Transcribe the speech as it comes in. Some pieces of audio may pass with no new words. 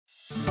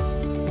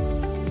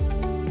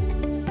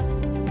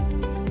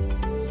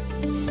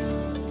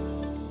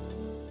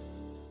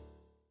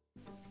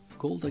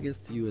Gold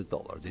against the US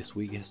dollar. This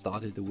week has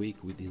started the week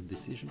with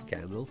indecision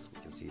candles.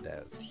 We can see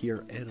that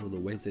here, and on the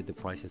Wednesday the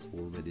price has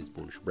formed this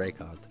bullish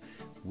breakout,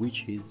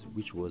 which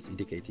was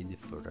indicating a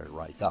further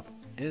rise up.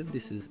 And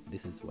this is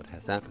what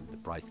has happened. The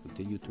price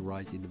continued to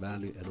rise in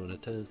value, and on a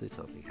Thursday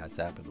something has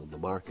happened on the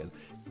market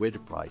where the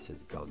price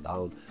has gone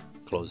down,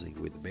 closing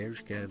with a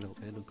bearish candle,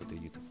 and will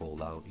continue to fall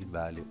down in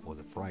value on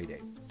a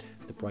Friday.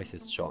 The price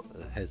has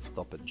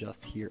stopped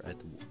just here at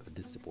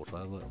this support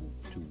level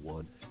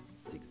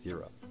 2160.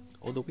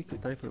 On the weekly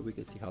time frame we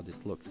can see how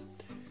this looks.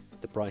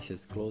 The price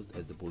has closed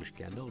as a bullish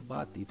candle,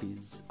 but it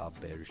is a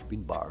bearish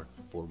pin bar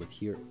formed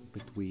here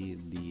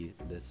between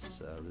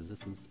this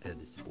resistance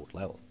and the support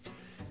level.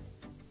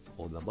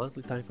 On the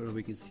monthly time frame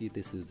we can see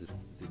this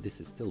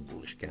is still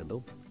bullish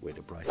candle, where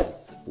the price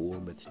has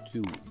formed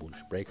two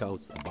bullish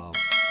breakouts above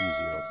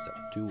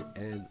 2072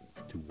 and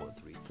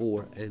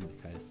 2134 and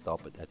has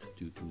stopped at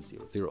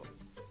 2200.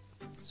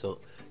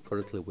 So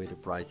currently where the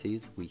price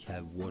is, we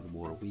have one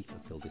more week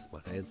until this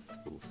month ends.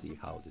 We'll see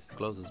how this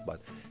closes,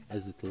 but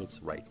as it looks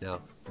right now,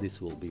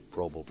 this will be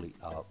probably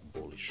a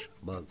bullish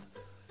month.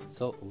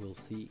 So we'll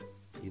see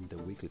in the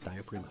weekly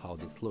time frame how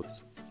this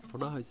looks. For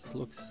now, as it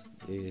looks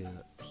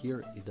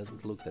here, it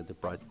doesn't look that the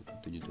price will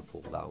continue to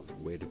fall down.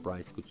 Where the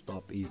price could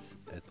stop is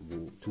at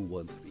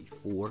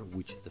 2134,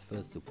 which is the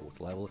first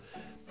support level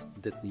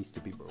that needs to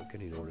be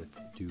broken in order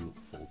to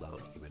fall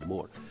down even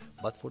more.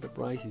 But for the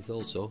price is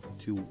also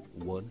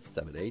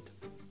 2178.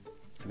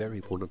 Very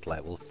important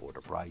level for the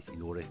price in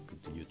order to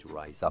continue to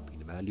rise up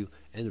in value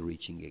and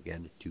reaching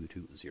again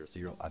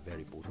 2200, a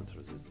very important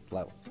resistance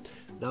level.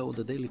 Now on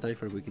the daily time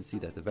frame we can see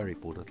that a very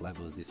important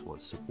level is this one,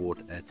 support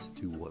at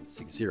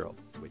 2160,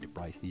 where the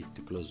price needs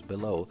to close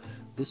below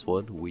this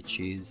one, which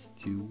is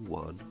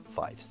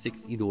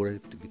 2156, in order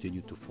to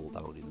continue to fall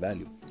down in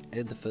value.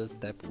 And the first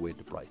step where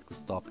the price could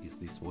stop is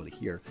this one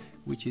here,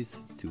 which is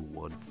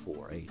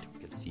 2148. We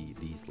can see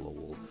these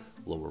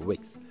lower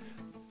wicks.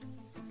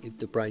 If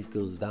the price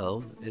goes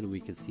down, and we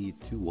can see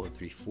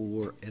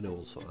 2134 and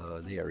also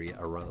an area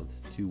around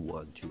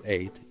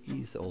 2128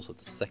 is also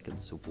the second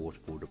support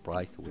for the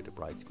price where the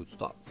price could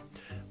stop.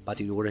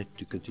 But in order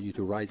to continue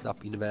to rise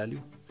up in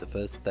value, the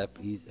first step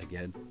is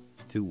again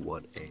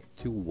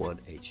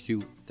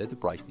 2182 that the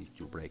price needs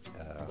to break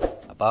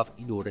above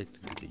in order to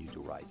continue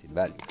to rise in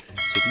value.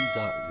 So these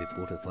are the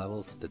important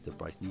levels that the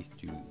price needs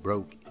to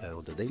break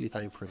on the daily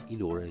time frame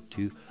in order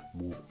to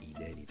move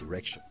in any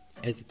direction.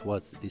 As it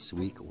was this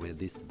week when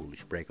this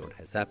bullish breakout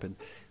has happened,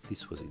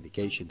 this was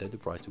indication that the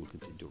price will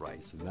continue to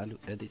rise in value,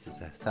 and this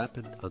has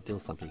happened until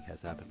something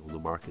has happened on the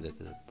market that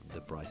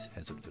the price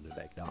has returned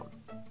back down.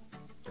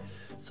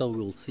 So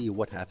we'll see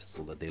what happens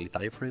on the daily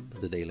time frame.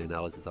 The daily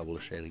analysis I will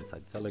share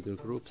inside the Telegram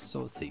group,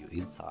 so see you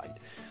inside.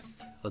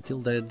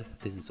 Until then,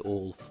 this is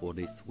all for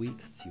this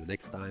week. See you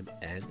next time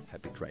and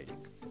happy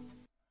trading.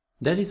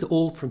 That is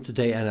all from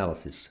today's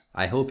analysis.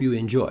 I hope you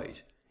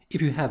enjoyed.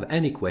 If you have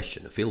any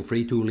question, feel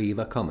free to leave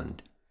a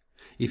comment.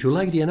 If you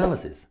like the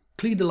analysis,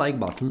 click the like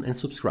button and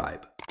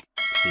subscribe.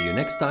 See you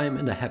next time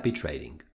and a happy trading.